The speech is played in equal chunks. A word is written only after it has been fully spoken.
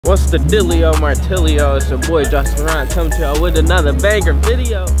What's the dealio, Martilio? It's your boy Josh Laurent coming to y'all with another banger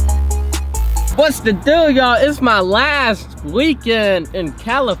video. What's the deal, y'all? It's my last weekend in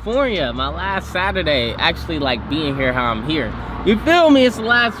California. My last Saturday, actually like being here how I'm here. You feel me? It's the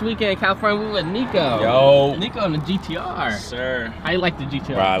last weekend in California. We with Nico. Yo. Nico in the GTR. Sir. How you like the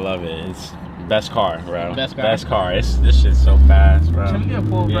GTR? Bro, I love it. It's best car, bro. Best car? Best car. This shit's so fast, bro. Can we get a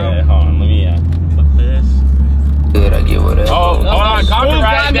pull, bro? Yeah, hold on. Let me put this. Good, I get whatever. Oh, hold on.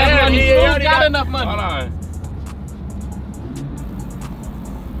 Copyright. Smooth got enough money. Hold on.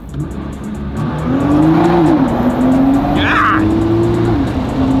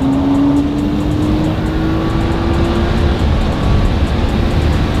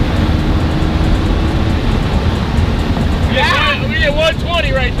 Yeah, we get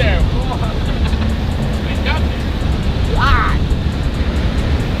 120 right there.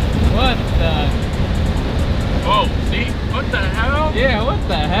 What the? Oh, see? What the hell? Yeah, what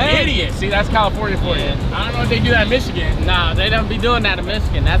the heck? Idiot. See, that's California for you. I don't know if they do that in Michigan. Nah, they don't be doing that in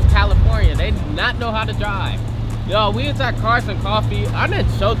Michigan. That's California. They do not know how to drive. Yo, we was at Cars and Coffee. I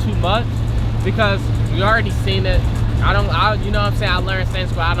didn't show too much because we already seen it. You know what I'm saying? I learned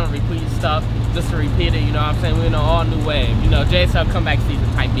things, but I don't repeat stuff just to repeat it. You know what I'm saying? We in an all new wave. You know, JSL comeback season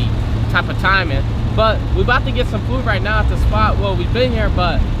type beat, type of timing. But we about to get some food right now at the spot. Well, we've been here,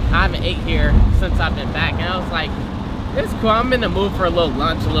 but I haven't ate here since I've been back. And I was like, it's cool. I'm in the mood for a little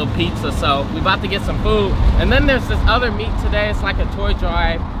lunch, a little pizza. So we about to get some food. And then there's this other meet today. It's like a toy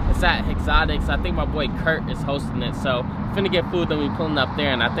drive. It's at Exotics. I think my boy Kurt is hosting it. So finna get food, then we pulling up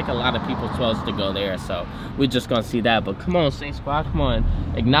there. And I think a lot of people supposed to go there. So we just gonna see that. But come on, Saint Squad, come on.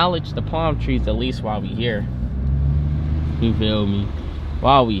 Acknowledge the palm trees at least while we here. You feel me?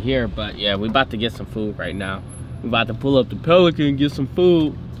 While we here. But yeah, we about to get some food right now. We about to pull up the Pelican and get some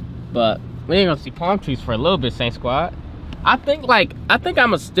food. But we ain't gonna see palm trees for a little bit, Saint Squad. I think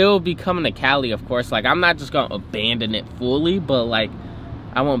I'ma still be coming to Cali, of course. Like, I'm not just gonna abandon it fully, but like,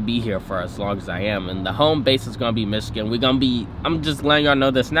 I won't be here for as long as I am. And the home base is gonna be Michigan. We're gonna be, I'm just letting y'all know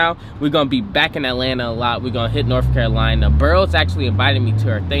this now, we're gonna be back in Atlanta a lot. We're gonna hit North Carolina. Burrow's actually invited me to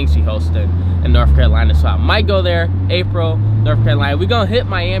her thing she hosted in North Carolina, so I might go there, April, North Carolina. We're gonna hit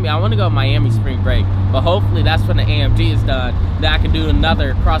Miami. I wanna go to Miami spring break, but hopefully that's when the AMG is done. Then I can do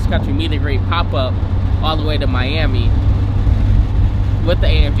another cross-country meet and greet pop-up all the way to Miami with the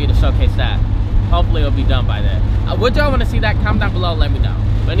AMG to showcase that. Hopefully it'll be done by then. Would y'all want to see that? Comment down below, let me know.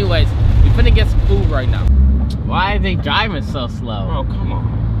 But anyways, we finna get some food right now. Why are they driving so slow? Bro, come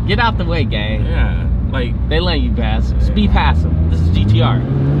on. Get out the way, gang. Yeah, like, they letting you pass. Speed past them. This is GTR.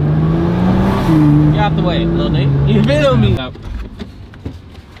 Get out the way, little nigga. You feel me?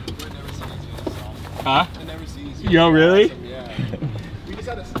 Huh? I never seen these. Yo, really? Awesome, yeah. We just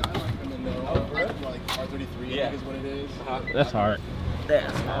had a Skyline come in though. Oh, like R33, Yeah. I think is what it is. That's hard.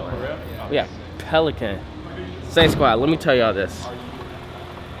 Yeah, Pelican. Saint Squad, let me tell y'all this.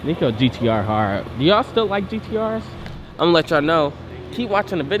 Nico GTR hard. Do y'all still like GTRs? I'm gonna let y'all know. Keep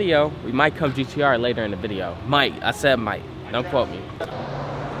watching the video. We might come GTR later in the video. Might. I said might. Don't quote me.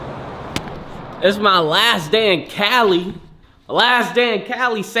 It's my last day in Cali. Last day in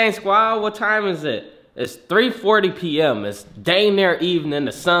Cali, Saint Squad. What time is it? It's 3:40 p.m. It's dang near evening.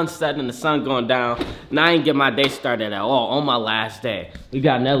 The sun's setting, the sun going down. And I ain't get my day started at all on my last day. We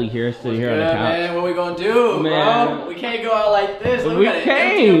got Nelly here, sitting here on the couch. Man, what we gonna do, Man. bro? We can't go out like this. Look, We got an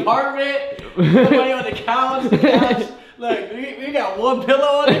can't. empty apartment. Nobody on the couch. Look, we got one pillow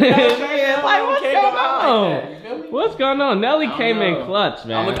on the couch. Yeah, like, what's going on? What's going on? Nelly came in clutch,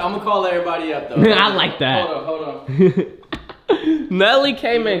 man. I'm gonna call everybody up though. I like that. Hold on. Nelly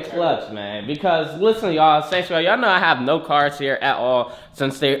came in clutch, man, because listen, y'all, y'all know I have no cars here at all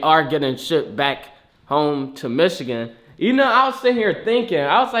since they are getting shipped back home to Michigan. You know, I was sitting here thinking,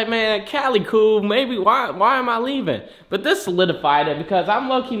 I was like, man, Cali cool, maybe why am I leaving? But this solidified it because I'm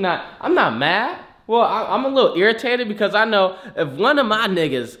low-key I'm not mad. Well, I'm a little irritated because I know if one of my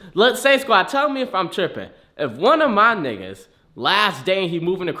niggas, let's say Squad, tell me if I'm tripping. If one of my niggas, last day he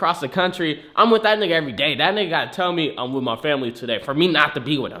moving across the country, I'm with that nigga every day. That nigga gotta tell me I'm with my family today for me not to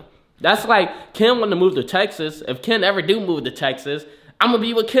be with him. That's like Ken wanting to move to Texas. If Ken ever do move to Texas, I'm gonna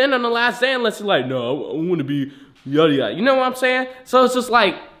be with Ken on the last day unless he's like, no, I wanna be yada yada. You know what I'm saying? So it's just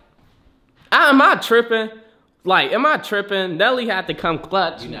like, am I tripping? Like, am I tripping? Nelly had to come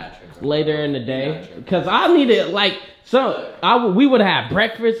clutch later in the day because I needed like we would have had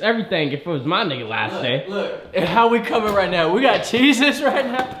breakfast, everything if it was my nigga last day. Look, how we coming right now? We got cheeses right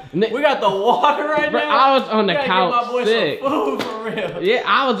now. We got the water right now. I was on the couch my boy sick. Some food for real. Yeah,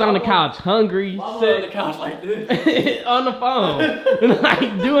 I was on the couch hungry, I'm sick. on the couch like this. On the phone,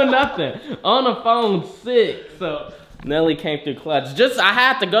 like doing nothing. On the phone, sick. So Nelly came through clutch. I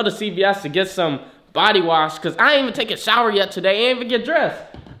had to go to CVS to get some body wash because I ain't even take a shower yet today. I ain't even get dressed.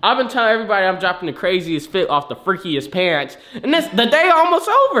 I've been telling everybody I'm dropping the craziest fit off the freakiest pants. And the day almost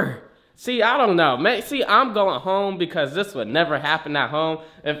over. See, I don't know. Man, see, I'm going home because this would never happen at home.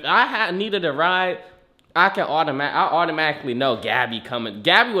 If I had needed a ride, I automatically know Gabby coming.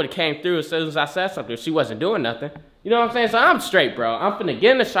 Gabby would have came through as soon as I said something. She wasn't doing nothing. You know what I'm saying? So I'm straight, bro. I'm finna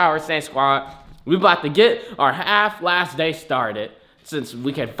get in the shower, Saint Squad. We about to get our last day started since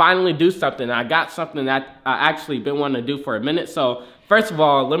we can finally do something. I got something that I actually been wanting to do for a minute. So first of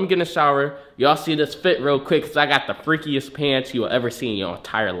all, let me get in the shower. Y'all see this fit real quick because I got the freakiest pants you will ever see in your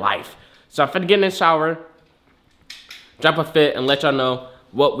entire life. So I'm finna get in the shower, drop a fit, and let y'all know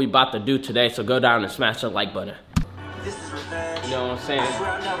what we about to do today. So go down and smash the like button. You know what I'm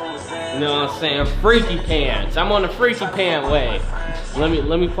saying? You know what I'm saying? Freaky pants. I'm on the freaky pant way.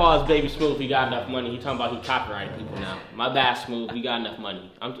 Let me pause Baby Smooth. He got enough money. He talking about he copyrighting people now. My bad, Smooth. He got enough money.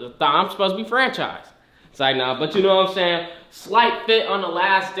 I'm supposed to be franchised. It's like, nah, but you know what I'm saying? Slight fit on the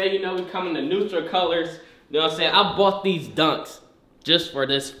last day. You know, we come in the neutral colors. You know what I'm saying? I bought these dunks just for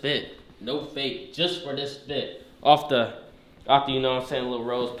this fit. No fake, just for this fit. Off the, you know what I'm saying, little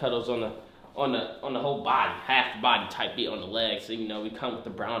rose petals on the whole body, half the body type beat on the legs. So you know, we come with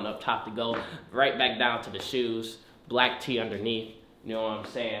the brown up top to go right back down to the shoes, black tee underneath. You know what I'm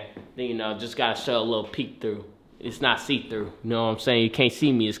saying? Then you know, just gotta show a little peek through. It's not see through. You know what I'm saying? You can't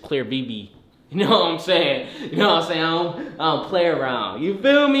see me. It's clear BB. You know what I'm saying? You know what I'm saying? I don't play around. You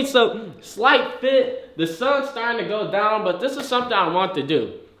feel me? So slight fit. The sun's starting to go down, but this is something I want to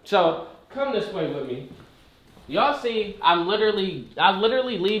do. So come this way with me. Y'all see, I literally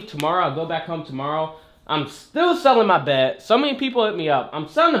leave tomorrow. I go back home tomorrow. I'm still selling my bed. So many people hit me up. I'm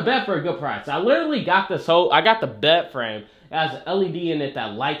selling the bed for a good price. I literally got this I got the bed frame. It has an LED in it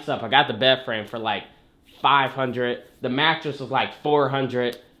that lights up. I got the bed frame for like $500. The mattress was like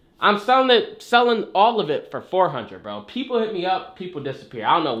 $400. I'm selling all of it for $400, bro. People hit me up, people disappear.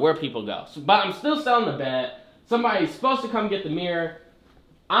 I don't know where people go. So, but I'm still selling the bed. Somebody's supposed to come get the mirror.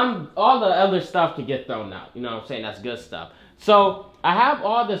 All the other stuff to get thrown out. You know what I'm saying? That's good stuff. So I have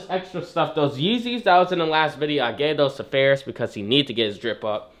all this extra stuff. Those Yeezys that was in the last video, I gave those to Ferris because he needs to get his drip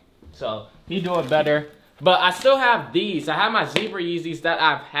up. So he doing better. But I still have these. I have my zebra Yeezys that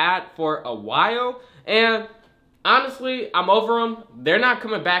I've had for a while. And honestly, I'm over them. They're not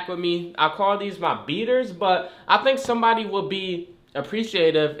coming back with me. I call these my beaters. But I think somebody will be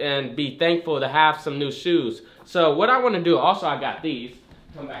appreciative and be thankful to have some new shoes. So what I want to do, also I got these.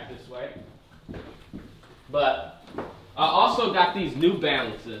 Come back this way. But I also got these New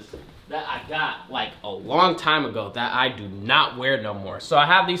Balances that I got like a long time ago that I do not wear no more. So I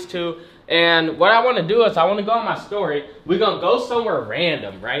have these two. And what I want to do is I want to go on my story. We're going to go somewhere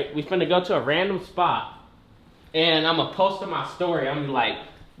random, right? We're finna go to a random spot. And I'm going to post on my story. I'm going to be like,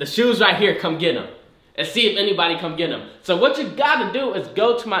 the shoes right here, come get them. And see if anybody come get them. So what you got to do is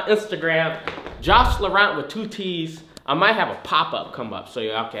go to my Instagram, Josh Laurent with 2 T's. I might have a pop-up come up so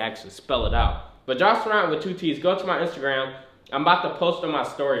y'all can actually spell it out. But Josh Laurent with 2 T's, go to my Instagram. I'm about to post on my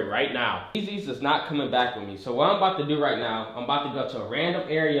story right now. Yeezys is not coming back with me. So what I'm about to do right now, I'm about to go to a random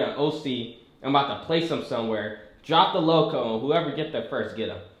area in OC. I'm about to place them somewhere. Drop the loco and whoever get there first, get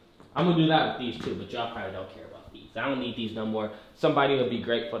them. I'm going to do that with these too, but y'all probably don't care about these. I don't need these no more. Somebody will be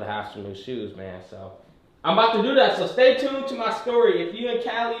grateful to have some new shoes, man. So I'm about to do that. So stay tuned to my story. If you in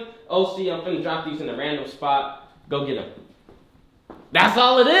Cali, OC, I'm finna drop these in a random spot. Go get them. That's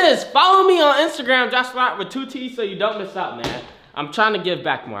all it is. Follow me on Instagram, Josh Laurent with 2 T's, so you don't miss out, man. I'm trying to give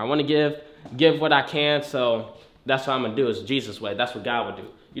back more. I want to give what I can, so that's what I'm going to do. It's Jesus' way. That's what God would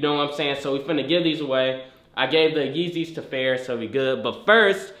do. You know what I'm saying? So we finna give these away. I gave the Yeezys to Ferris, so we good. But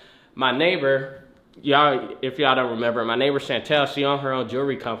first, my neighbor, if y'all don't remember, my neighbor Chantel, she owned her own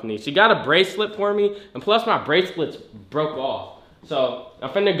jewelry company. She got a bracelet for me, and plus my bracelets broke off. So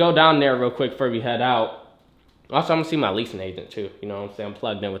I'm finna go down there real quick before we head out. Also, I'm gonna see my leasing agent too. You know what I'm saying? I'm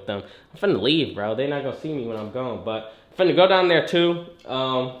plugged in with them. I'm finna leave, bro. They're not gonna see me when I'm gone. But I'm finna go down there too.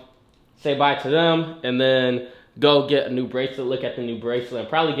 Say bye to them. And then go get a new bracelet. Look at the new bracelet. And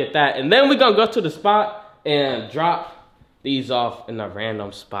probably get that. And then we're gonna go to the spot and drop these off in a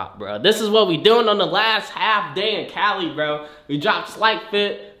random spot, bro. This is what we doing on the last half day in Cali, bro. We dropped slight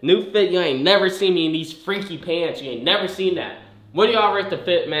fit, new fit. You ain't never seen me in these freaky pants. You ain't never seen that. What do y'all rate the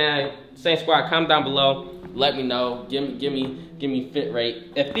fit, man? Saint Squad, comment down below. Let me know. Give me fit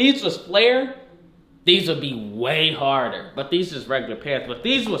rate. If these was flare, these would be way harder. But these is regular pants. But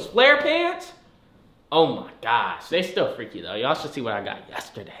these was flare pants, oh my gosh. They still freaky though. Y'all should see what I got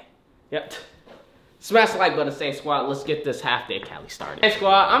yesterday. Yep. Smash the like button, Saint Squad. Let's get this half day Cali started. Saint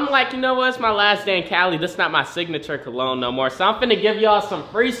Squad, I'm like, you know what? It's my last day in Cali. This is not my signature cologne no more. So I'm finna give y'all some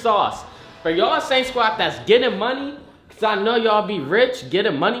free sauce. For y'all Saint Squad that's getting money, cause I know y'all be rich,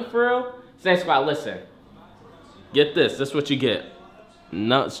 getting money for real. Saint Squad, listen. Get this. This is what you get.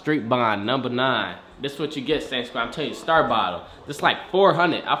 No, Street Bond, number 9. This is what you get, Saint Squad. I'm telling you, Star Bottle. This is like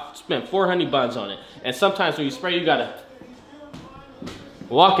 400. I've spent 400 buns on it. And sometimes when you spray, you gotta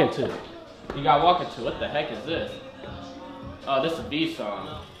walk into it. You gotta walk into, what the heck is this? Oh, this is a B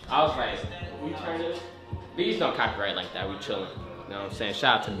song. I was like, we turn this. B's don't copyright like that, we chillin'. You know what I'm saying?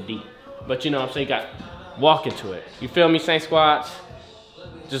 Shout out to the D. But you know what I'm saying, you gotta walk into it. You feel me, Saint Squads?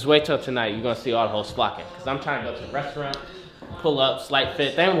 Just wait till tonight, you're gonna see all the hoes flocking. Cause I'm trying to go to the restaurant, pull up, slight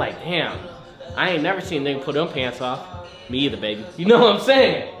fit. They were like, damn, I ain't never seen a nigga put them pants off. Me either, baby. You know what I'm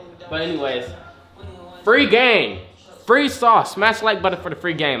saying? But anyways, free game. Free sauce. Smash the like button for the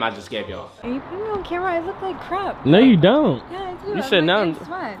free game I just gave y'all. Are you putting me on camera? I look like crap. No, you don't. Yeah, I do. You should know.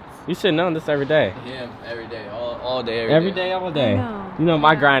 You should know this every day. Yeah, every day, all day, Every day, all day. know. You know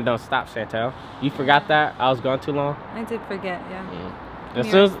my grind don't stop, Chantel. You forgot that? I was gone too long? I did forget, yeah.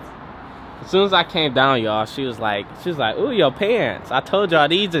 As soon as I came down, y'all, she was like, ooh, your pants. I told y'all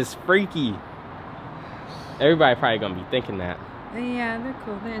these is freaky. Everybody probably gonna be thinking that. Yeah, they're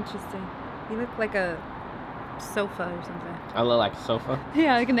cool. They're interesting. You look like a sofa or something. I look like a sofa.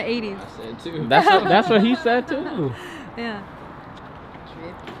 Yeah, like in the 80s. I said too. That's what he said too. Yeah.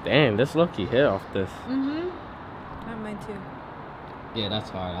 Damn, this low-key hit off this. Not mine too. Yeah,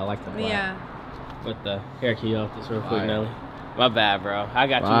 that's hard. I like the black. Yeah. With the hair key off this real quick, Fire. Nelly. My bad, bro. I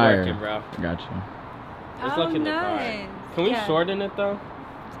got Fire. you working, bro. I got you. It's Oh, looking nice. Can we Yeah. shorten it though?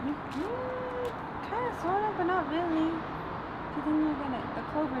 Kind of, sort of, but not really. Because then you're gonna, the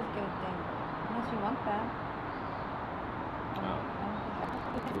clover's good thing. Unless you want that.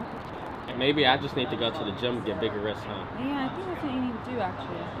 And maybe I just need to go to the gym and get bigger wrists, huh? Yeah, I think that's what you need to do,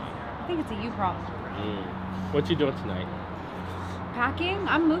 actually. I think it's a you problem. What you doing tonight? Packing?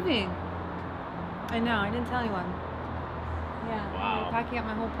 I'm moving. I know, I didn't tell anyone. Yeah, Wow. I'm packing up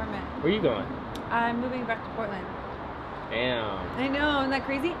my whole apartment. Where you going? I'm moving back to Portland. Damn. I know, isn't that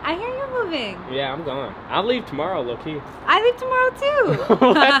crazy? I hear you're moving. Yeah, I'm going. I'll leave tomorrow, low-key. I leave tomorrow too.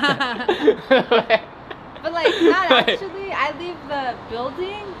 But like, not actually. I leave the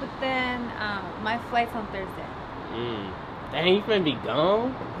building, but then my flight's on Thursday. Dang, you finna be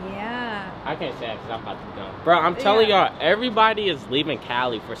gone? Yeah. I can't say that because I'm about to be gone. Bro, I'm telling y'all, everybody is leaving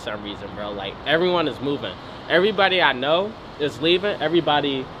Cali for some reason, bro. Like, everyone is moving. Everybody I know is leaving.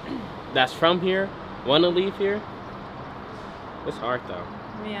 Everybody that's from here want to leave here. It's hard, though.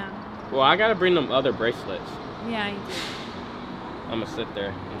 Yeah. Well, I got to bring them other bracelets. Yeah, you do. I'm going to sit there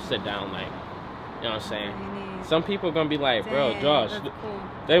and sit down, like, you know what I'm saying? You need. Some people going to be like, bro, Dang, Josh. that's cool.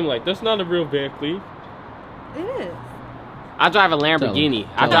 They're like, that's not a real Van Cleef. It is. I drive a Lamborghini.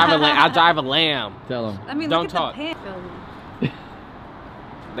 I drive a Lamb. Tell him. I mean, Don't look talk. at the pants.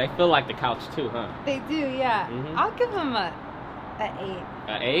 They feel like the couch too, huh? They do, yeah. Mhm. I'll give them a 8.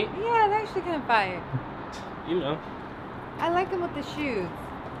 An 8? Yeah, they're actually kind of fire. You know. I like them with the shoes.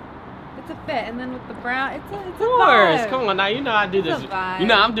 It's a fit, and then with the brown, it's a Of course. vibe. Come on now. You know I do It's a this. vibe. You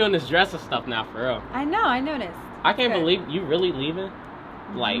know I'm doing this dress and stuff now for real. I know, I noticed. I can't Good. believe you really leaving.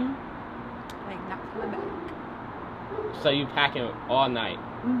 Like, Mhm. Like, not coming back. so you packing all night.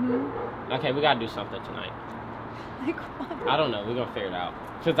 Mm-hmm. Okay, we gotta do something tonight. Like, what? I don't know. We're gonna figure it out.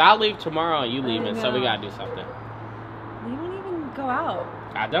 Cause I'll leave tomorrow and you leaving, so we know. gotta do something. You don't even go out.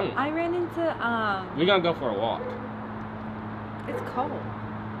 I don't. I ran into, We're gonna go for a walk. it's cold.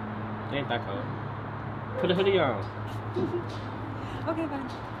 It ain't that cold. Put a hoodie on. Okay, fine.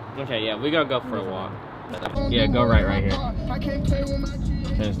 Okay, yeah, we're gonna go for a walk. Yeah, go right here.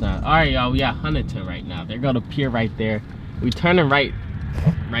 It's not. All right, y'all. We at Huntington right now. They're gonna pier right there. We turning right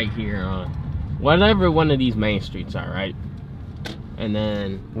here on whatever one of these main streets are, right? And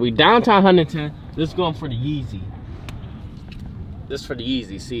then we downtown Huntington. This is going for the Yeezy. This for the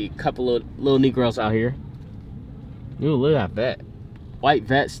Yeezy. See, a couple of little Negroes out here. Ooh, look at that vet. White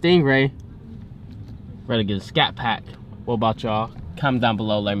vet, Stingray. Ready to get a scat pack. What about y'all? Comment down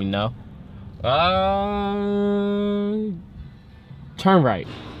below, let me know. Turn right.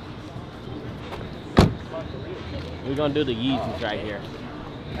 We're gonna do the Yeezys right here.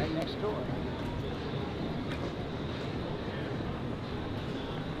 Right next door.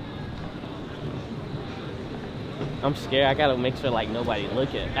 I'm scared. I gotta make sure like nobody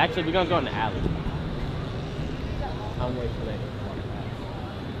look at. Actually, we're gonna go in the alley. I'm waiting for that.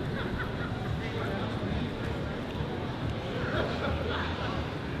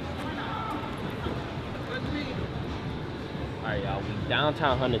 Alright, y'all. We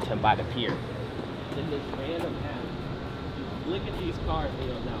downtown Huntington by the pier. in this random alley. Look at these cars, they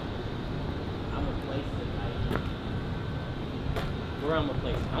don't know. I'm gonna place it right here. Where I'm gonna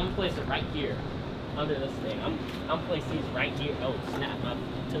place it? I'm gonna place it right here, under this thing. I'm place these right here. Oh snap! I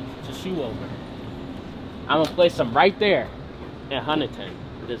took the shoe over. I'm gonna place them right there in Huntington.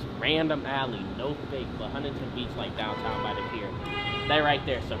 This random alley, no fake, but Huntington Beach, like downtown by the pier. They right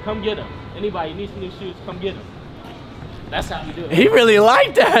there. So come get them. Anybody needs some new shoes? Come get them. That's how you do it. He really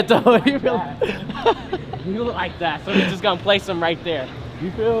liked that though. He really. You look like that. So we're just gonna place them right there.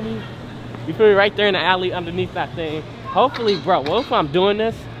 You feel me? You feel me? Right there in the alley underneath that thing. Hopefully, bro, what if I'm doing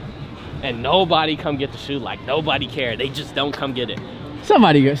this and nobody come get the shoe? Like nobody care. They just don't come get it.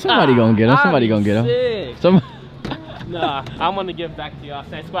 Somebody gonna get him. Somebody gonna get him. Nah, I'm gonna give back to y'all,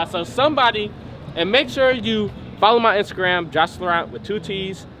 Saint Squad. So somebody, and make sure you follow my Instagram, Josh Laurent with 2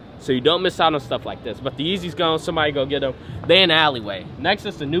 T's, so you don't miss out on stuff like this. But the Yeezys gone, somebody go get them. They in the alleyway. Next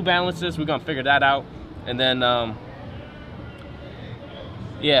is the New Balances. We're gonna figure that out. And then,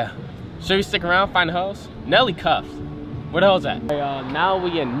 yeah. Should we stick around, find the hoes? Nelly cuffs. Where the hoes at? Now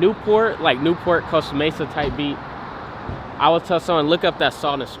we in Newport, like Newport, Costa Mesa type beat. I will tell someone, look up that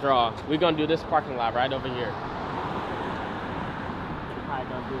Salt and Straw. We're gonna do this parking lot right over here. How I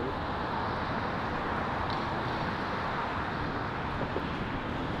gonna do it?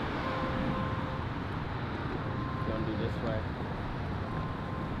 Gonna do this way.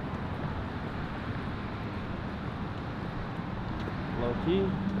 Low key.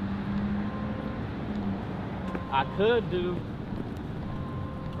 I could do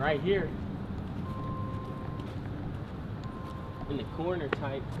right here in the corner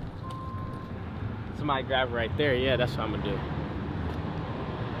type. Somebody grab it right there. Yeah, that's what I'm gonna do.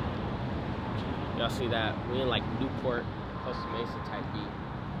 Y'all see that? We in like Newport, Costa Mesa type beat.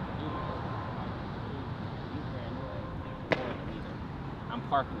 I'm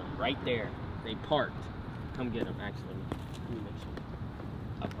parking them right there. They parked. Come get them. Actually, let me make sure.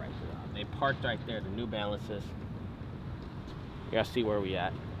 Up right there. They parked right there. The New Balances. Y'all see where we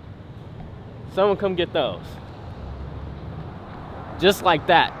at? Someone come get those. Just like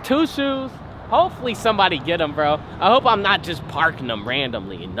that. 2 shoes. Hopefully somebody get them, bro. I hope I'm not just parking them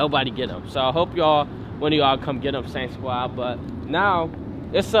randomly and nobody get them. So I hope y'all, one of y'all come get them, Saint Squad. But now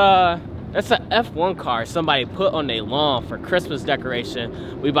it's a F1 car somebody put on their lawn for Christmas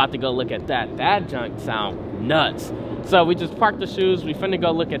decoration. We about to go look at that. That junk sound nuts. So we just parked the shoes. We finna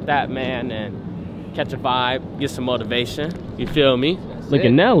go look at that, man, and catch a vibe, get some motivation. You feel me? Look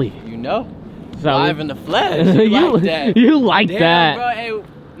at Nelly. You know, So live in the flesh. You like that? You like Damn, that? bro. Hey,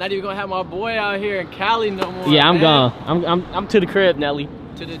 not even gonna have my boy out here in Cali no more. Yeah, I'm man. gone. I'm to the crib, Nelly.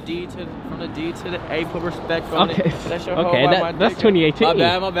 To the D, from the D to the A. Put respect on Okay. it. That's your Okay, that's 2018.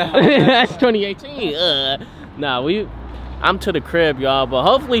 My bad. That's 2018. Nah, I'm to the crib, y'all. But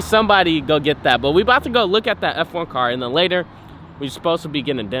hopefully somebody go get that. But we about to go look at that F1 car, and then later we're supposed to be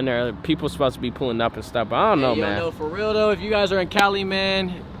getting dinner. People supposed to be pulling up and stuff. But I don't know, man. No, for real though. If you guys are in Cali,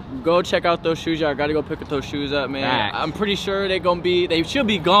 man, go check out those shoes. Y'all gotta go pick up those shoes up, man. Facts. I'm pretty sure they should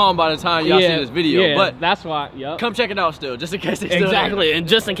be gone by the time y'all see this video. Yeah, but that's why. Yep. come check it out still, just in case they still Exactly, there. and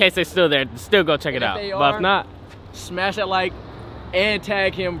just in case they're still there, still go check it out. But if not, smash that like and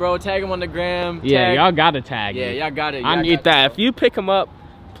tag him, bro. Tag him on the gram. yeah, y'all gotta tag me. Yeah, y'all got it. I need that. If you pick him up,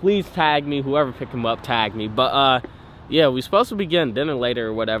 please tag me. Whoever pick him up, tag me. But yeah, we supposed to be getting dinner later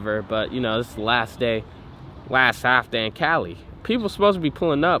or whatever. But you know, this is the last day, last half day in Cali. People supposed to be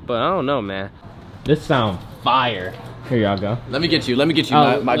pulling up, but I don't know, man. This sounds fire. Here y'all go. Let me get you,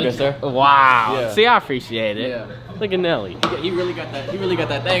 my good sir. Wow. Yeah. See, I appreciate it. Yeah. Look at Nelly. He really got that. He really got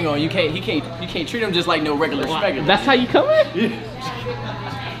that thing on. You can't treat him just like no regular spaghetti. That's how you come in?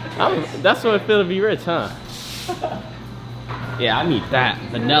 That's what it feels to be rich, huh? Yeah, I need that.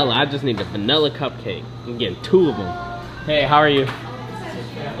 Vanilla. I just need the vanilla cupcake. I'm getting 2 of them. Hey, how are you?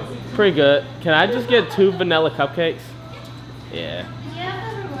 Pretty good. Can I just get 2 vanilla cupcakes? Yeah.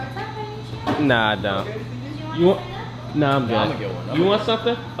 Nah, I don't. You want? Nah, I'm good. I'm gonna get one. You want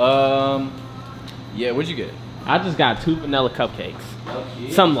something? Yeah. What'd you get? I just got 2 vanilla cupcakes.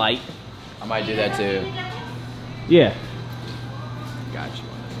 Okay. Some light. I might do that too. Yeah. Got you.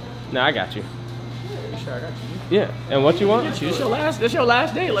 No, I got you. You sure I got you? Yeah. And what you want? This your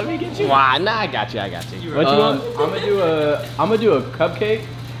last day. Let me get you. Why? Nah, I got you. What you want? I'm gonna do a cupcake,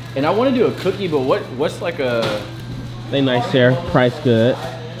 and I want to do a cookie. But what's like a? They nice here. Price good.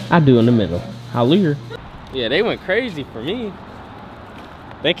 I do in the middle. Hallelujah. Yeah, they went crazy for me.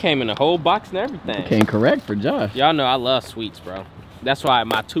 They came in a whole box and everything. Came correct for Josh. Y'all know I love sweets, bro. That's why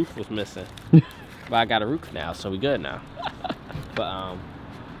my tooth was missing. But I got a root canal, so we good now. But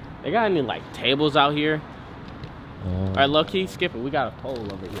they got any like tables out here? All right, low key, skip it. We got a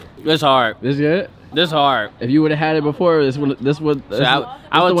pole over here. It's hard. This good? This hard. If you would have had it before, this would. So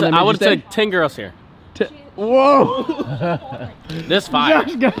I would take 10 girls here. Whoa! This fire.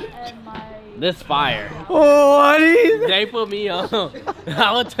 And my This fire. What is? They put me on.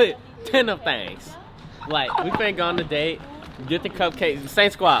 I would take 10 of things. Like, we finna go on a date, get the cupcakes. Same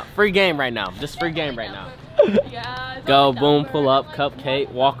squad. Free game right now. Just free game right now. Go, boom, pull up, cupcake,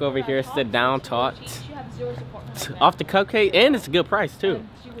 walk over here, sit down, talk. Off the cupcake, and it's a good price too.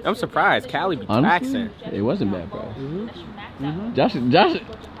 I'm surprised. Cali be taxing. It wasn't bad, bro. Josh,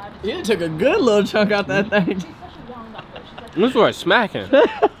 you took a good little chunk out that thing. This was smacking.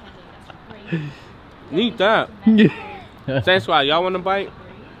 Need that. Same squad, y'all want a bite?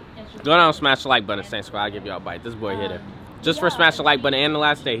 Go down and smash the like button, Same squad. I'll give y'all a bite. This boy hit it. Just for smash the like button and the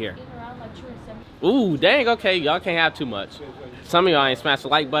last day here. Ooh, dang, okay. Y'all can't have too much. Some of y'all ain't smashed the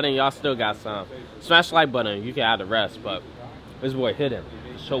like button, y'all still got some. Smash the like button, you can have the rest, but this boy hit him.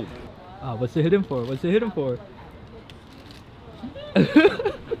 So. What's it hitting for? What's it hitting for? This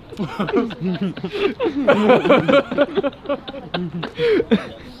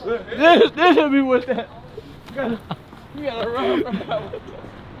should be with that. You gotta run from that one.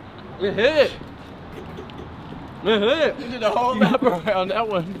 It hit. It hit. You did a whole lap around that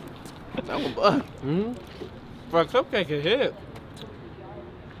one. That one bugged. For a cupcake, it hit.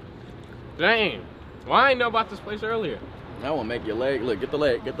 Dang. Why I ain't know about this place earlier? That one make your leg look. Get the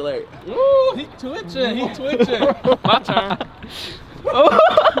leg. Get the leg. Ooh, he twitching. He twitching. My turn.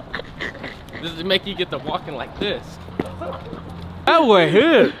 This is make you get to walking like this. That one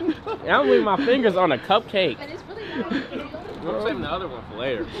hit. I'm leaving my fingers on a cupcake. I'm saving the other one for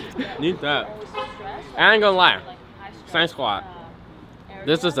later. Need that. I ain't gonna lie. Same squad.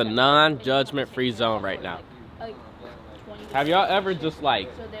 This is a non-judgment free zone right now. Have y'all ever just like...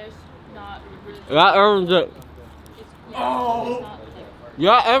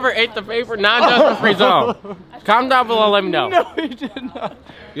 Y'all ever ate the paper? Non-judgment free zone. Comment down below, let me know. No, he did not.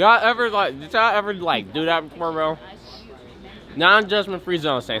 Y'all ever like, did y'all ever like do that before, bro? Non-judgment free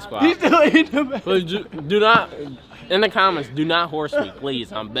zone, Same squad. He's still eating them. Please do not, in the comments, do not horse me,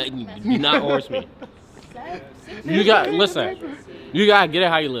 please. I'm begging you, do not horse me. You got, listen, you gotta get it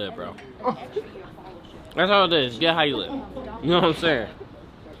how you live, bro. That's all it is, get how you live. You know what I'm saying?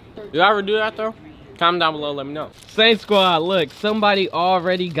 You ever do that though? Comment down below, let me know. Same squad, look, somebody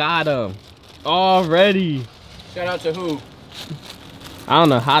already got him. Already. Shout out to who? I don't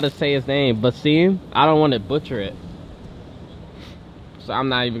know how to say his name, but see him? I don't want to butcher it. So I'm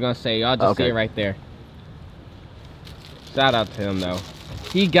not even gonna say, y'all just see it right there. Shout out to him though.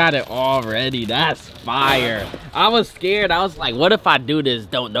 He got it already, that's fire. I was scared, I was like, what if I do this,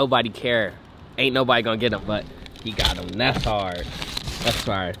 don't nobody care? Ain't nobody gonna get him, but he got him, that's hard. That's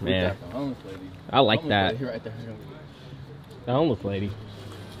fire, man. I like that. The homeless lady.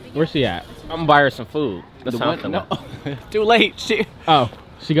 Where's she at? I'm gonna buy her some food. That's how I'm feeling. No. Too late. She. Oh,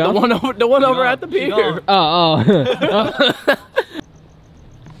 she gone? The one over at the pier. Oh.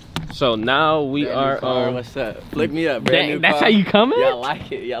 So now we are. What's up? Flick me up. Brand new That's car. how you coming? Y'all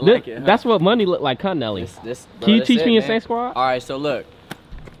like it. Y'all like it. Huh? That's what money look like, huh, Nelly? Can you teach me in Same Squad? All right. So look,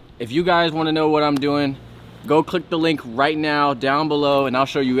 if you guys want to know what I'm doing, go click the link right now down below, and I'll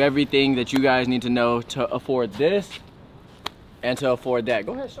show you everything that you guys need to know to afford this and to afford that.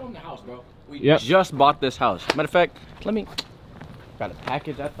 Go ahead, show them the house, bro. We just bought this house. Matter of fact, got a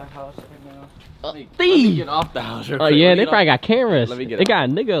package at the house right now. Let me get off the house real quick. Oh yeah, they probably got cameras. Let me get they got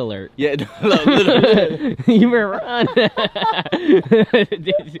a nigga alert. Yeah, literally. You better run.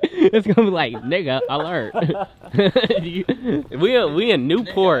 It's gonna be like nigga alert. we in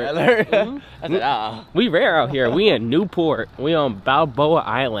Newport. I said, We rare out here. We in Newport. We on Balboa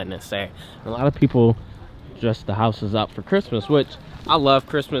Island, and say a lot of people dress the houses up for Christmas, which I love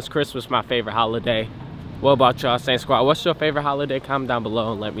Christmas. Christmas my favorite holiday. What about y'all, Same Squad? What's your favorite holiday? Comment down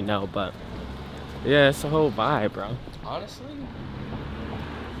below and let me know. But yeah, it's a whole vibe, bro. honestly,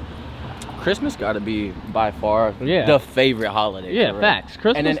 Christmas gotta be by far Yeah. the favorite holiday. Yeah, right? facts.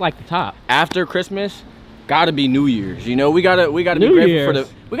 Christmas And then like the top. After Christmas, gotta be New Year's. You know, we gotta be New grateful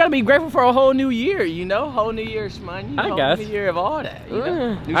Year's. we gotta be grateful for a whole new year. You know, whole new year's money. I whole guess. new year of all that. You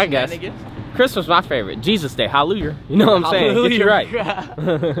know? New I guess. shenanigans. Christmas my favorite. Jesus Day, hallelujah. You know what I'm saying? Get you right.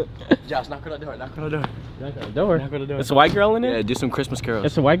 Josh, knock on the door. Knock on the door. Knock on the door. Knock on the door. It's a white girl in there? Yeah, do some Christmas carols.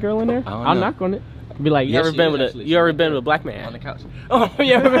 It's a white girl in there? I don't I'll know. knock on it. Be like, you Yes, ever she been is, with actually. you ever been with a black on man? the couch. Oh,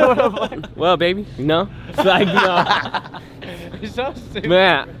 you ever been with a black? Well, baby, you know? It's like, you know. You're so stupid.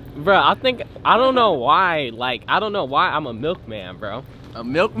 Man, bro, I don't know why I'm a milkman, bro. A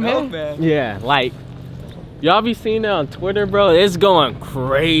milkman? Yeah, like, y'all be seeing it on Twitter, bro? It's going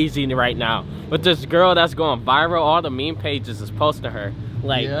crazy right now. With this girl that's going viral, all the meme pages is posting her.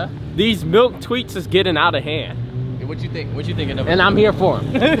 Like Yeah? these milk tweets is getting out of hand. Hey, what you think? What you thinking of? And I'm here for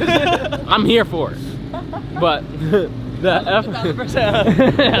him. I'm here for it. But the F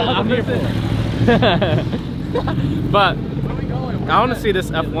I'm here for it. But I want to see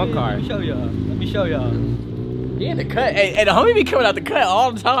this F1 car. Let me show y'all. He in the cut. Hey, the homie be coming out the cut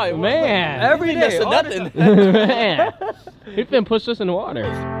all the time. Man, Every day, all the nothing. man, he finna push us in the water.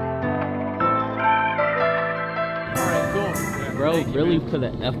 Bro, really put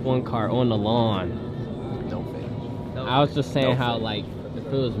an F1 car on the lawn. I was just saying how like if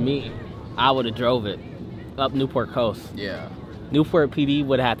it was me, I would have drove it up Newport Coast. Yeah. Newport PD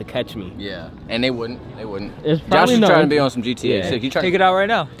would have had to catch me. Yeah. And they wouldn't. They wouldn't. It's Josh probably is no trying to be on some GTA Yeah. 6. He trying Take it out right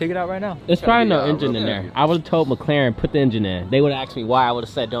now. Take it out right now. There's probably no be, engine in there. I would have told McLaren put the engine in. They would have asked me why. I would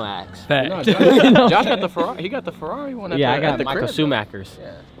have said don't ask. No, Josh, Josh got the Ferrari. He got the Ferrari one. At Yeah, the, I got at the Michael crib, Schumacher's.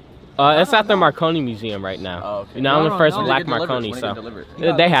 Yeah. It's at the Marconi Museum right now. Oh, okay. You know, I'm the first When black they get delivered, Marconi, when they so get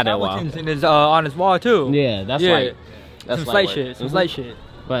delivered. they had it a while. And it's on his wall too. Yeah, that's Yeah. like That's Some slight lightweight. shit. Some slight shit.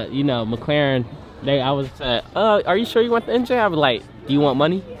 But you know, McLaren, I was are you sure you want the engine? I was like, do you want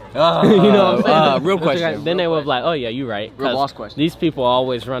money? You know what I'm saying? Real question. Then they were like, oh yeah, you right. Real 'Cause boss question. These people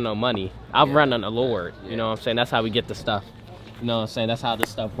always run on money. I've run on the Lord. You know what I'm saying? That's how we get the stuff. You know what I'm saying? That's how this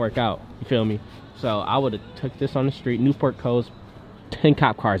stuff work out. You feel me? So I would have took this on the street, Newport Coast, 10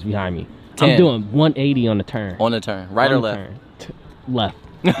 cop cars behind me. 10. I'm doing 180 on the turn. On the turn. Right or On the left? turn. Left.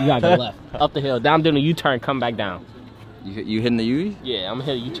 You gotta go left. Up the hill. Down, I'm doing a U-turn, come back down. You hitting the U? Yeah, I'm gonna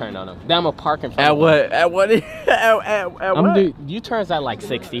hit a U-turn on them. Then I'm gonna park in front At of what? At what? At I'm what? do U-turns at like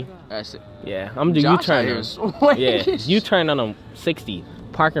 60. That's it. Yeah, I'm do Josh out U-turn here on is them. Yeah, U-turn on them 60.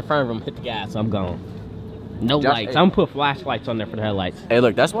 Park in front of them, hit the gas, I'm gone. No Josh, lights. hey. I'm gonna put flashlights on there for the headlights. Hey,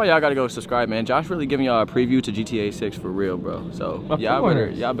 look, that's why y'all gotta go subscribe, man. Josh really giving y'all a preview to GTA 6 for real, bro. So Of y'all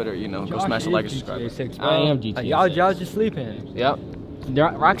course. better, you know, go smash the like and subscribe. I am GTA Y'all 6. just sleeping. Yep.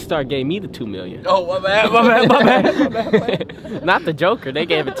 Rockstar gave me the 2 million. Oh, my bad, my bad, my bad, my bad. Not the Joker, they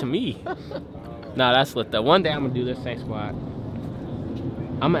gave it to me. Nah, that's lit though. One day I'm gonna do this same squad.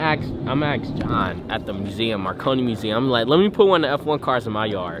 I'm gonna ask John at the museum, Marconi Museum. I'm like, let me put one of the F1 cars in my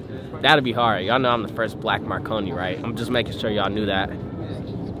yard. That'll be hard. Y'all know I'm the first black Marconi, right? I'm just making sure y'all knew that.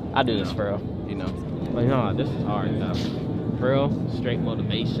 I do this for real. You know. But no, this is hard though. For real, straight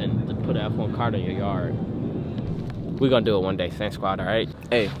motivation to put an F1 car in your yard. We're gonna do it one day, same squad, alright?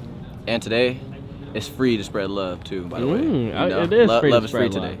 Hey, and today, it's free to spread love too, by the way. You know, It is free love to is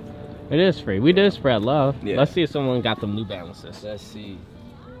free spread love. today. It is free. We did spread love. Yeah. Let's see if someone got them New Balances. Let's see.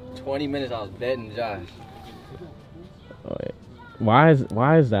 20 minutes I was betting Josh. Oh, wait. Why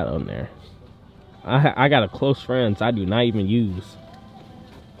is that on there? I got a close friends I do not even use.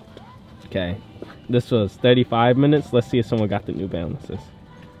 Okay, this was 35 minutes. Let's see if someone got the New Balances.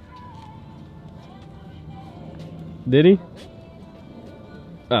 Did he?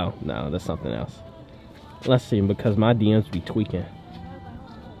 Oh no, that's something else. Let's see, because my DMs be tweaking.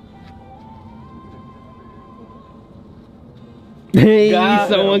 Hey,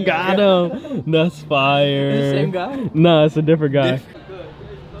 someone got him. That's fire. The same guy? No, it's a different guy.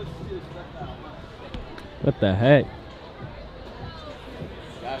 What the heck?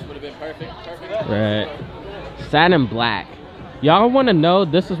 Josh would have been perfect. Right. Satin black. Y'all want to know?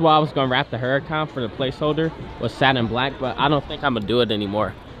 This is why I was gonna wrap the Huracan for the placeholder was satin black, but I don't think I'm gonna do it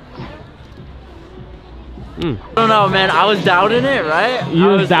anymore. I don't know, man. I was doubting it, right? You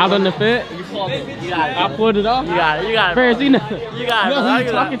was doubting the fit? You got I pulled it off. it. You got it. You got it. Ferris, bro. you know. You got it. No, bro.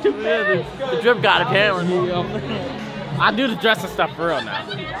 you talking too The drip got it, apparently. I do the dressing stuff for real now.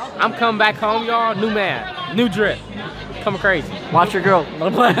 I'm coming back home, y'all. New man, new drip. Coming crazy. Watch your girl.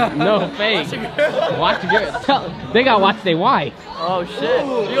 No fake. Watch your girl. They gotta watch their wife. Oh shit.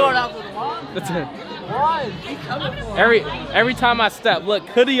 You going out with the mom? Every time I step, look,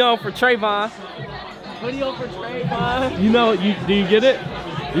 hoodie on for Trayvon. Hoodie on for Trayvon. You know, do you get it?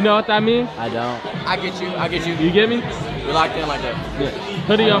 You know what that means? I don't. I get you. I get you. You get me? We're locked in like that. Yeah.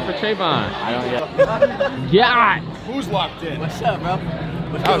 Hoodie on for Trayvon. I don't get. Yeah. Who's locked in? What's up, bro?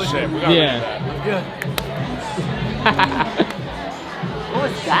 Oh shit, we gotta Yeah. read Good.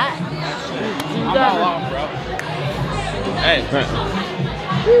 What's that? that. I'm all out, bro. Hey,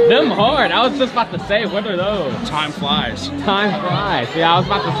 Them hard. I was just about to say, what are those? time flies. Time flies. Yeah, I was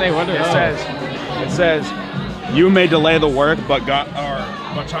about to say, what are It those? says, you may delay the work, but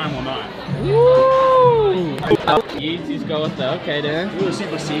time will not. Woo! Yeezys go with the, okay then. You want to see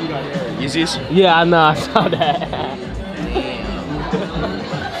Basim got here? Yeezys? Yeah, I know, I saw that.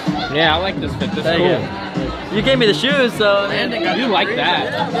 Yeah, I like this fit. This is cool. You gave me the shoes, so You like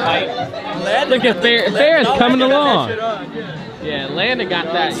that. Like, look at Fair's coming along. Yeah, Landon got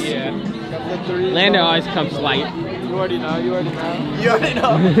that, yeah. Landon always comes light. You already know. You already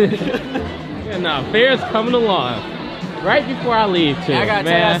know. Yeah, no, fair's coming along. Right before I leave too. I gotta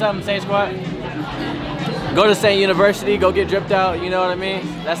tell y'all something, Saint Squad. Go to Saint University, go get dripped out, you know what I mean?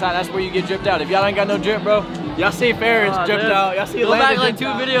 That's where you get dripped out. If y'all ain't got no drip, bro, y'all see Ferris dripped out. Y'all see Go back Landon like 2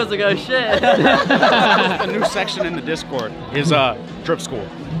 videos ago, shit. A new section in the Discord is drip school.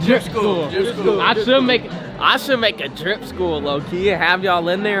 Drip school. I should make a drip school, low key, and have y'all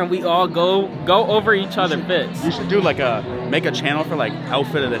in there, and we all go over each other fits. You should do like make a channel for like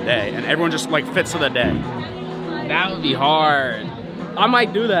outfit of the day, and everyone just like fits of the day. That would be hard. I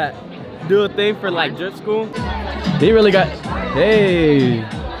might do that. Do a thing for like drip school. He really got. Hey.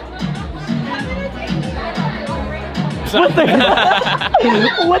 What the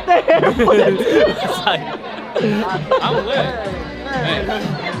hell? What the hell? I'm lit.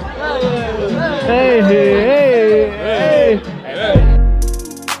 Hey.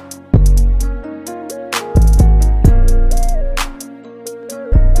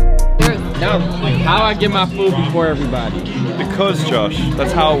 Now, how do I get my food before everybody? Because, Josh,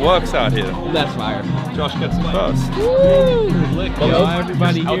 that's how it works out here. That's fire. Josh gets it first. Yo,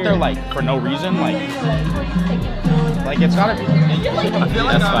 everybody Out here. there like for no reason, like it's gotta be. I feel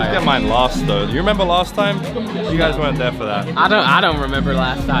like I get mine last though. You remember last time? You guys weren't there for that. I don't remember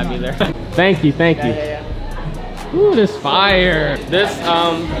last time either. Thank you. Ooh, this fire. This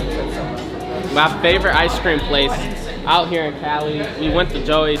my favorite ice cream place out here in Cali. We went to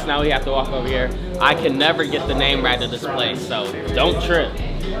Joey's, now we have to walk over here. I can never get the name right of this place, so don't trip.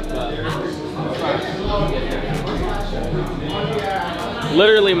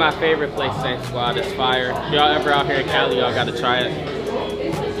 Literally my favorite place, Saint Squad. It's fire. If y'all ever out here in Cali, y'all gotta try it.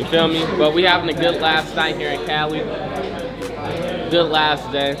 You feel me? But we having a good last night here in Cali. Good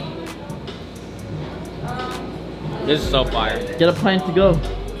last day. This is so fire. Get a plane to go.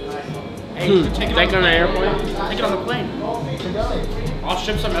 Hey, take it on the airplane. Take it on the plane. I'll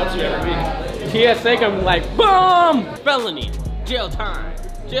ship some out to you every week. TSA gonna be like, boom! Felony, jail time,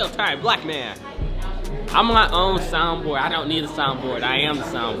 black man. I'm my own soundboard. I don't need a soundboard. I am the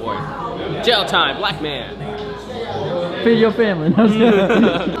soundboard. Jail time, black man. Feed your family. He's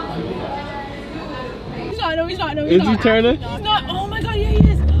not. Is he turning? He's not. Oh my god, yeah, he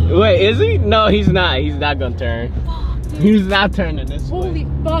is. Wait, is he? No, he's not. He's not gonna turn. He's not turning this way. Holy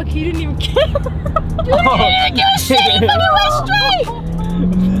fuck, he didn't even care. Dude, Oh. he didn't give a shit. He fucking went straight.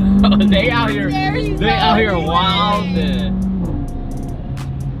 Oh, they out here. They out here wilding.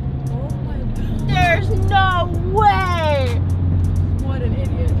 There's no way. What an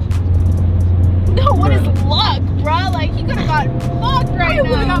idiot. No, what is luck, bro? Like, he could have got fucked right now. I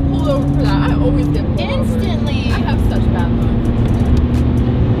would have got pulled over for that. I always get pulled instantly. I have such bad luck.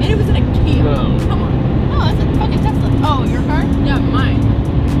 And it was in a Kia. No. Come on. Oh, that's a fucking Tesla. Oh, your car? Yeah, mine.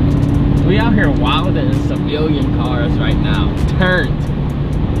 We out here wilding in civilian cars right now. Turned.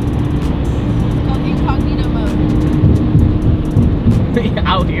 It's called incognito mode. We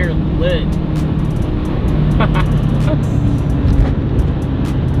out here lit.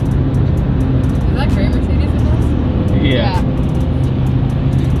 Is that gray Mercedes with us? Yeah.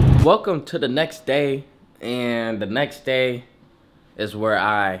 Welcome to the next day, and the next day is where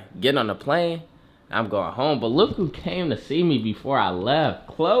I get on the plane. I'm going home, but look who came to see me before I left.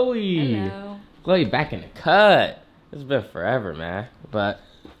 Chloe. Hello. Chloe back in the cut. It's been forever, man. But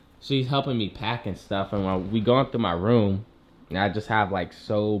she's helping me pack and stuff, and when we going through my room, and I just have like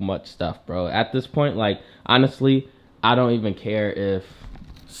so much stuff, bro. At this point, like, honestly, I don't even care if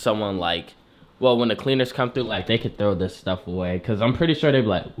someone like, well, when the cleaners come through, like, they could throw this stuff away, because I'm pretty sure they'd be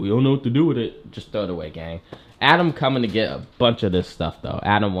like, we don't know what to do with it. Just throw it away, gang. Adam coming to get a bunch of this stuff, though.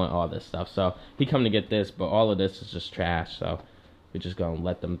 Adam want all this stuff, so he coming to get this, but all of this is just trash, so we're just gonna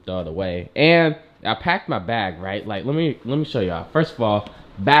let them throw it away. And I packed my bag, right? Like, let me show y'all. First of all,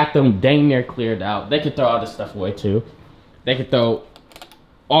 bathroom dang near cleared out. They could throw all this stuff away, too. They could throw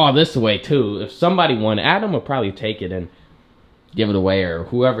all this away, too. If somebody wanted, Adam would probably take it and give it away, or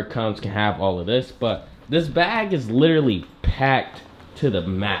whoever comes can have all of this, but this bag is literally packed to the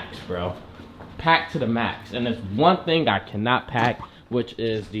max, bro. Packed to the max. And there's one thing I cannot pack, which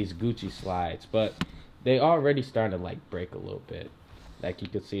is these Gucci slides, but they already starting to like break a little bit. Like, you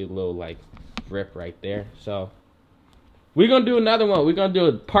can see a little like rip right there. So we're gonna do another one. We're gonna do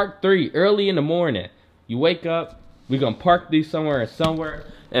a part 3 early in the morning. You wake up, we're gonna park these somewhere,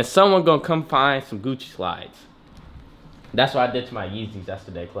 and someone gonna come find some Gucci slides. That's what I did to my Yeezys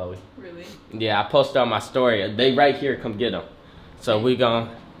yesterday, Chloe. Really? Yeah, I posted on my story. They right here, come get them. So we're gonna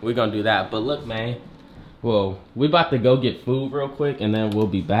do that. But look, man, well, we about to go get food real quick, and then we'll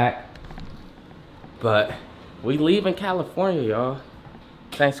be back. But we leaving California, y'all.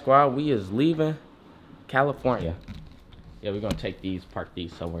 Thanks, squad. We is leaving California. Yeah, we're gonna take these, park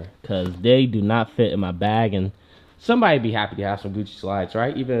these somewhere, cause they do not fit in my bag, and somebody be happy to have some Gucci slides,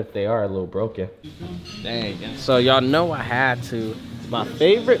 right? Even if they are a little broken. Dang. So y'all know I had to. My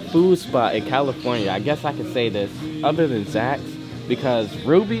favorite food spot in California, I guess I could say this, other than Zach's, because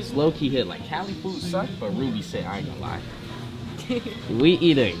Ruby's low-key hit. Like, Cali food sucks, but Ruby said, I ain't gonna lie. We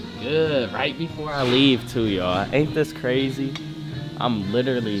eating good right before I leave too, y'all. Ain't this crazy? I'm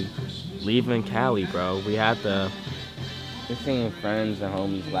literally leaving Cali, bro. We had to seeing friends and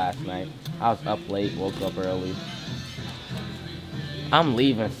homies last night. I was up late, woke up early. I'm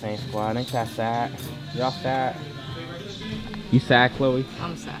leaving Saint Squad. Ain't that sad? Y'all sad? You sad, Chloe?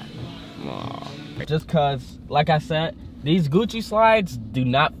 I'm sad. Aww. Just cause, like I said, these Gucci slides do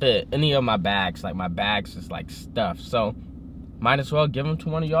not fit any of my bags. Like, my bags is like stuffed. So, might as well give them to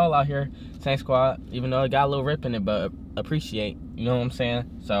one of y'all out here, Saint Squad. Even though it got a little rip in it, but appreciate. You know what I'm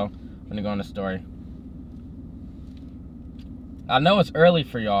saying? So, I'm gonna go on the story. I know it's early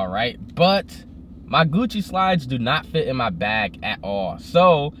for y'all, right? But my Gucci slides do not fit in my bag at all.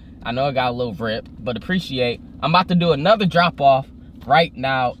 So, I know it got a little rip, but appreciate. I'm about to do another drop-off right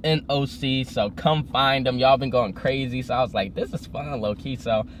now in OC, so come find them. Y'all been going crazy, so I was like, this is fun, low-key.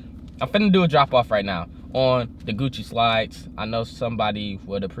 So, I'm finna do a drop-off right now on the Gucci slides. I know somebody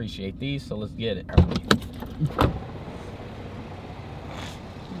would appreciate these, so let's get it.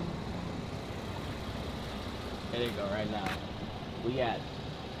 There you go, right now. We at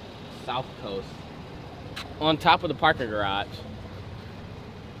South Coast. On top of the parking garage.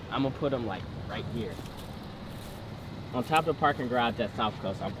 I'm gonna put them like right here. On top of the parking garage at South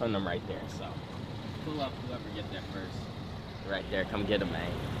Coast, I'm putting them right there. So pull up whoever gets there first. Right there, come get them,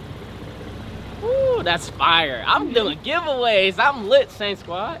 man. Woo, that's fire. I'm doing giveaways. I'm lit, Saint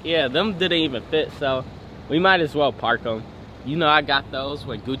Squad. Yeah, them didn't even fit, so we might as well park them. You know I got those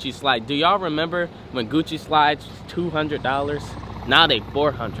when Gucci slides. Do y'all remember when Gucci slides was $200? Now they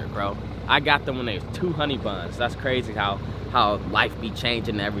 $400, bro. I got them when they was 2 honey buns. That's crazy how life be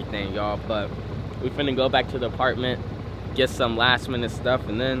changing and everything, y'all. But we finna go back to the apartment, get some last minute stuff,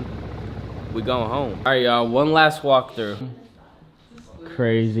 and then we going home. All right, y'all, one last walkthrough.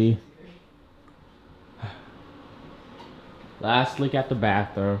 Crazy. Last look at the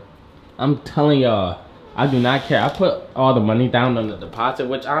bathroom. I'm telling y'all, I do not care. I put all the money down on the deposit,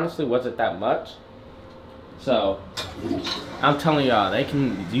 which honestly wasn't that much. So, I'm telling y'all, they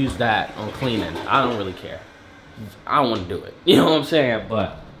can use that on cleaning. I don't really care. I don't want to do it. You know what I'm saying?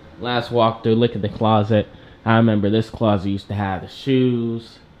 But, last walkthrough, look at the closet. I remember this closet used to have the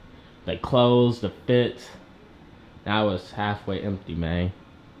shoes, the clothes, the fits. That was halfway empty, man.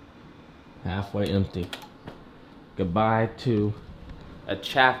 Halfway empty. Goodbye to a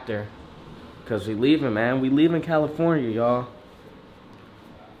chapter. Because we leaving, man. We leaving California, y'all.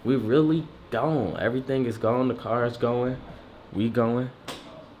 We really don't. Everything is gone. The car is going. We going.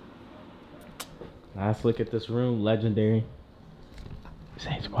 Let's look at this room. Legendary.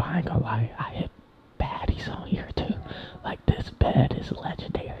 Saint Squad, I ain't gonna lie. I hit baddies on here, too. Like, this bed is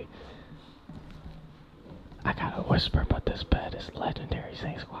legendary. I gotta whisper, but this bed is legendary,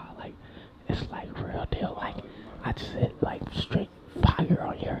 Saint Squad. Like, it's like real deal. Like, I just hit, like, straight fire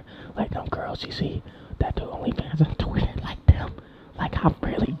on here. Like, them girls you see that do OnlyFans on Twitter, like them. Like, I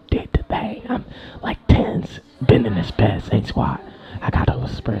really did the thing. I'm like 10's been in this bed, Saint Squad. I gotta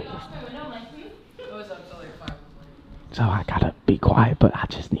whisper. So I gotta be quiet, but I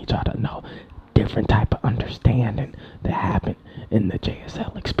just need y'all to know different type of understanding that happened in the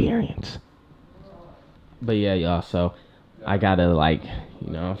JSL experience. But yeah, y'all, so I gotta, like,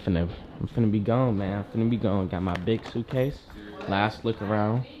 you know, I'm finna be gone, man. I'm finna be gone. Got my big suitcase. Last look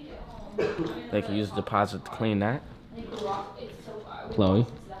around. They can use the deposit to clean that. Chloe.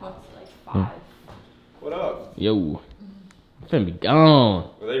 What up? Yo. I'm finna be gone.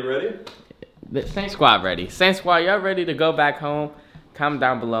 Are they ready? The Saint Squad ready. Saint Squad, y'all ready to go back home? Comment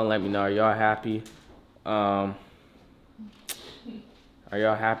down below and let me know. Are y'all happy? Are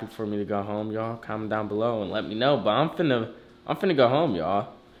y'all happy for me to go home, y'all? Comment down below and let me know. But I'm finna go home, y'all.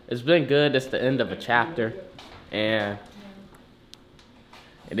 It's been good. It's the end of a chapter. And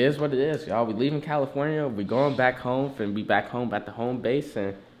it is what it is, y'all. We leaving California. We going back home. Finna be back home at the home base.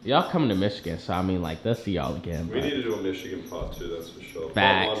 And y'all coming to Michigan. So, I mean, like, let's see y'all again. We need to do a Michigan part 2, that's for sure.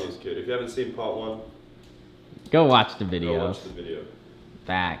 Facts. Part 1 was good. If you haven't seen part 1, go watch the video. go watch the video.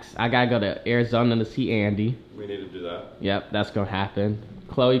 Facts. I gotta go to Arizona to see Andy. We need to do that. Yep, that's gonna happen.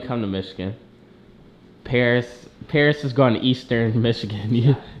 Chloe come to Michigan. Paris is going to Eastern Michigan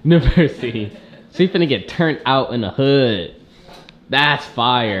University. She finna get turned out in the hood. That's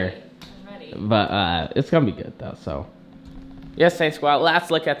fire. But it's gonna be good though. So, yes, Saint Squad. Let's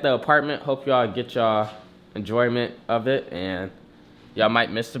look at the apartment. Hope y'all get y'all enjoyment of it, and y'all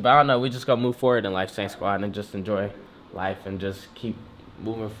might miss it, but I don't know, we just gonna move forward in life, Saint Squad, and just enjoy life and just keep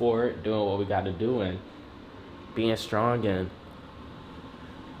moving forward, doing what we gotta do, and being strong. And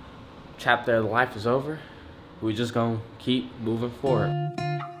chapter of life is over. We just gonna keep moving forward.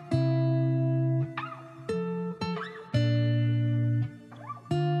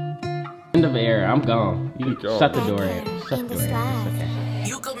 End of air, I'm gone. You shut the door in. Shut the door in. It's okay.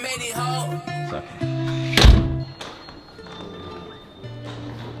 You could make it home. It's okay.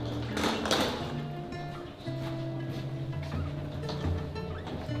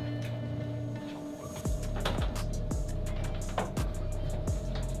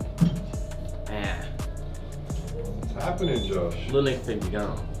 Man. What's happening, Josh? Little nigga finna be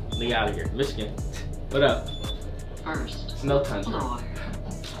gone. Nigga out of here. Michigan. What up? First. Snow tundra.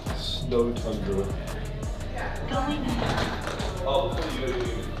 Snow tundra. Going Oh,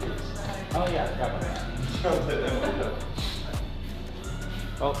 Oh yeah, I got that.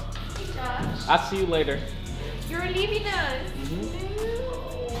 Oh, I'll see you later. You're leaving us. You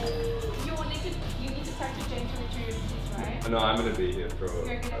need to start to change to retrieve your keys, right? No, I'm gonna be here for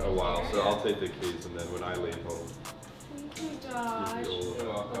a while, so I'll take the keys and then when I leave home. Thank you, Josh. You're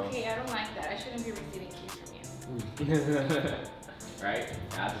welcome. Okay, I don't like that. I shouldn't be receiving keys from you. Right?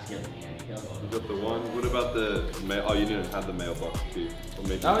 I'll just give him the Andy. He'll go. You got the one? What about the mail? Oh, you didn't have the mailbox key. Or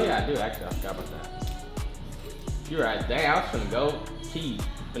maybe Oh yeah, I do actually. I forgot about that. You're right. Dang, I was finna go. Key.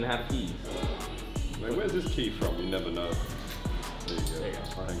 Finna have keys. Wait, where's this key from? You never know. There you go. There you go.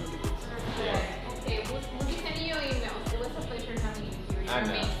 I'll hang on to this. Yeah. Okay, we'll be sending you emails. It was a pleasure having you here. You're I know.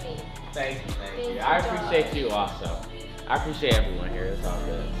 amazing. Thank you. Thank you, I appreciate you also. I appreciate everyone here. It's all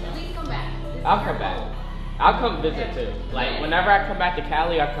good. So. Please come back. I'll come back. I'll come visit too. Like whenever I come back to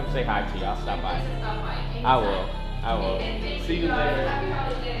Cali, I'll come say hi to you. I'll stop by. I will. I will. See you later. Happy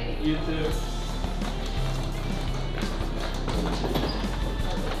holidays. You too.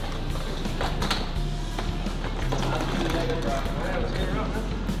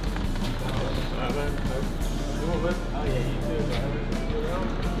 Oh yeah, you too, bro.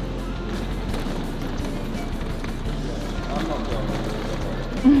 I'm not going.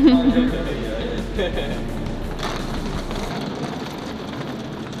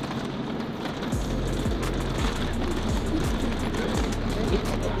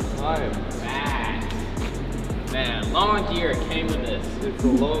 I am back. Man, long year came to this. It's a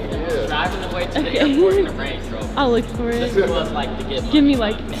long year. Driving away to the airport in a Range Rover. I'll look for This it. is what it's like to get money. Give me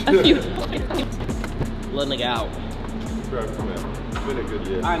like a few. Little nigga out. Bro, come here. It's been a good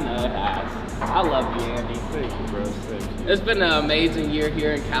year. I know it has. I love you, Andy. Thank you, bro. Thank you. It's been an amazing year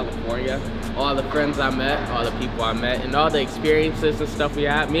here in California. All the friends I met, all the people I met, and all the experiences and stuff we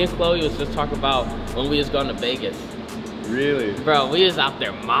had. Me and Chloe was just talking about when we was going to Vegas. Really? Bro, we was out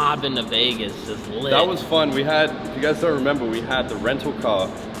there mobbing to Vegas, just lit. That was fun. We had, if you guys don't remember, we had the rental car.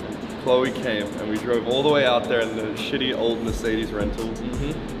 Chloe came and we drove all the way out there in the shitty old Mercedes rental.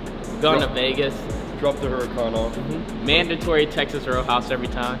 Going to Vegas. Dropped the Huracan off. Mandatory Texas Roadhouse every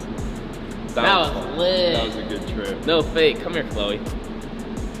time. That was fun. lit. That was a good trip. No fake. Come here, Chloe.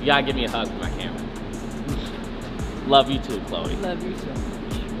 You gotta give me a hug for my camera. Love you too, Chloe. Love you so much.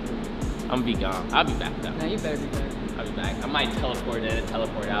 I'm gonna be gone. I'll be back though. Now you better be back. I'll be back. I might teleport in and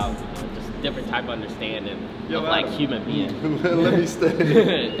teleport out. You know, just different type of understanding Yo, of like Adam. human being. Let me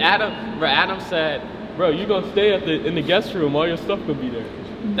stay. Adam said, bro, you gonna stay in the guest room. All your stuff gonna be there.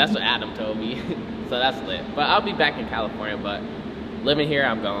 That's what Adam told me. So that's lit. But I'll be back in California. But living here,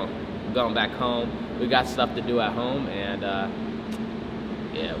 I'm going back home. We got stuff to do at home, and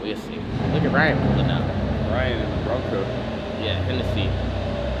yeah, we'll see. Look at Ryan pulling up. Ryan in the Bronco. Yeah, Hennessy.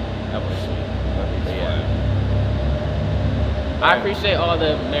 That was sweet. That's Yeah. I appreciate all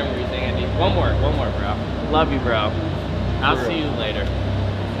the memories, Andy. One more, bro. Love you, bro. I'll see you later.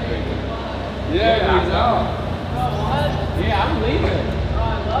 Yeah, I know. Oh, what? Yeah, I'm leaving. Oh, I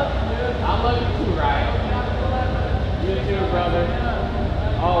love you, dude. I love you too, Ryan. You too, brother.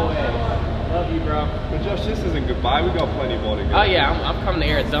 Always. Love you, bro. But Josh, this isn't goodbye. We got plenty more to go. Oh yeah, I'm coming to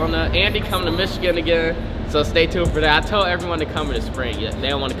Arizona. Andy coming to Michigan again. So stay tuned for that. I told everyone to come in the spring. Yeah, they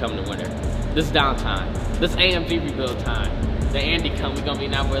don't want to come in the winter. This is downtime. This AMG rebuild time. The Andy come, we gonna be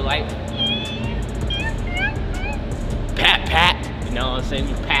now. We're like pat. You know what I'm saying?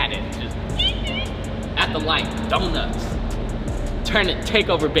 We pat it. Just at the light. Donuts. Turn it. Take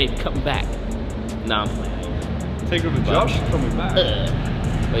over, baby. Coming back. Nah, I'm playing. Take over Josh coming back.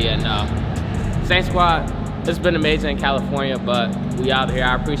 But yeah, no. Saint Squad, it's been amazing in California, but we out here.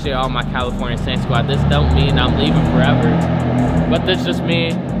 I appreciate all my California Saint Squad. This don't mean I'm leaving forever, but this just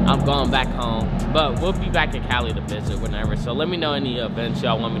means I'm going back home. But we'll be back in Cali to visit whenever. So let me know any events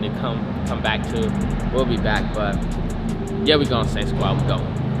y'all want me to come back to. We'll be back, but yeah, we gonna say squad, we go.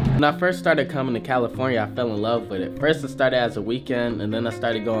 When I first started coming to California, I fell in love with it. First it started as a weekend, and then I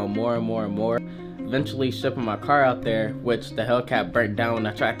started going more and more and more. Eventually shipping my car out there, which the Hellcat burnt down when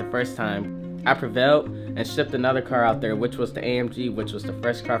I tried the first time. I prevailed and shipped another car out there, which was the AMG, which was the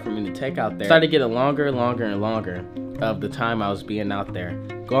first car for me to take out there. Started getting longer and longer and longer of the time I was being out there,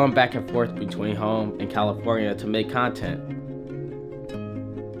 going back and forth between home and California to make content.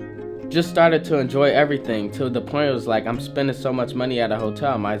 Just started to enjoy everything to the point it was like, I'm spending so much money at a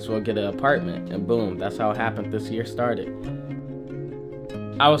hotel, I might as well get an apartment, and boom, that's how it happened. This year started.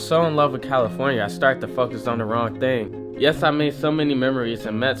 I was so in love with California, I started to focus on the wrong thing. Yes, I made so many memories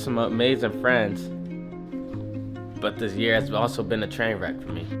and met some amazing friends, but this year has also been a train wreck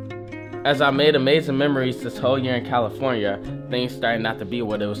for me. As I made amazing memories this whole year in California, things started not to be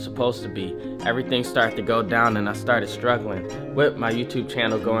what it was supposed to be. Everything started to go down and I started struggling with my YouTube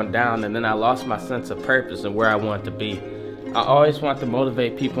channel going down, and then I lost my sense of purpose and where I wanted to be. I always want to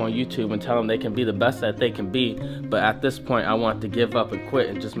motivate people on YouTube and tell them they can be the best that they can be, but at this point I want to give up and quit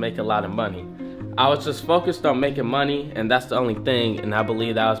and just make a lot of money. I was just focused on making money, and that's the only thing, and I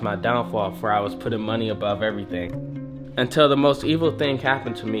believe that was my downfall, for I was putting money above everything. Until the most evil thing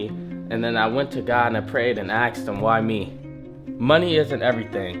happened to me, and then I went to God and I prayed and asked him, why me? Money isn't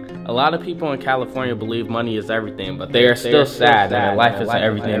everything. A lot of people in California believe money is everything, but they are still sad that their life isn't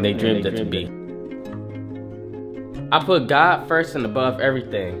everything they dreamed it to be. I put God first and above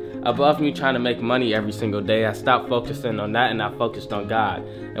everything. Above me trying to make money every single day, I stopped focusing on that and I focused on God.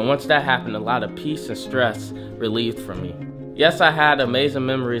 And once that happened, a lot of peace and stress relieved from me. Yes, I had amazing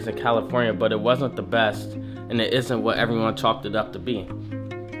memories in California, but it wasn't the best, and it isn't what everyone chalked it up to be.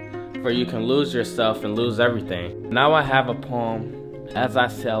 For you can lose yourself and lose everything. Now I have a poem as I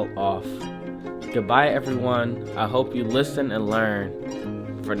sail off. Goodbye everyone, I hope you listen and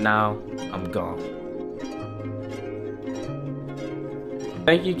learn. For now, I'm gone.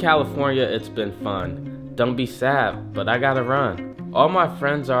 Thank you California, it's been fun. Don't be sad, but I gotta run. All my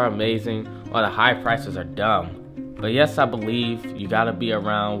friends are amazing, while the high prices are dumb. But yes, I believe you gotta be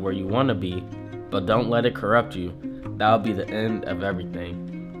around where you wanna be, but don't let it corrupt you. That'll be the end of everything.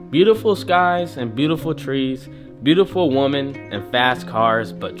 Beautiful skies and beautiful trees, beautiful women and fast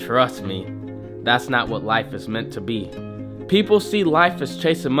cars, but trust me, that's not what life is meant to be. People see life as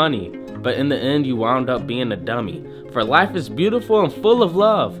chasing money, but in the end you wound up being a dummy. For life is beautiful and full of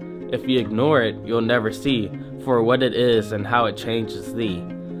love. If you ignore it, you'll never see for what it is and how it changes thee.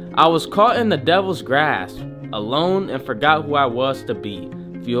 I was caught in the devil's grasp, alone and forgot who I was to be.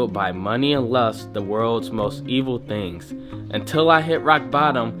 Fueled by money and lust, the world's most evil things, until I hit rock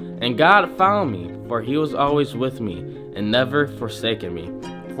bottom and God found me, for he was always with me and never forsaken me.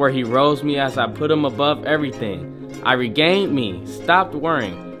 For he rose me as I put him above everything. I regained me, stopped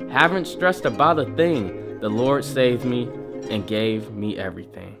worrying, haven't stressed about a thing. The Lord saved me and gave me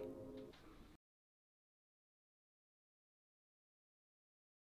everything.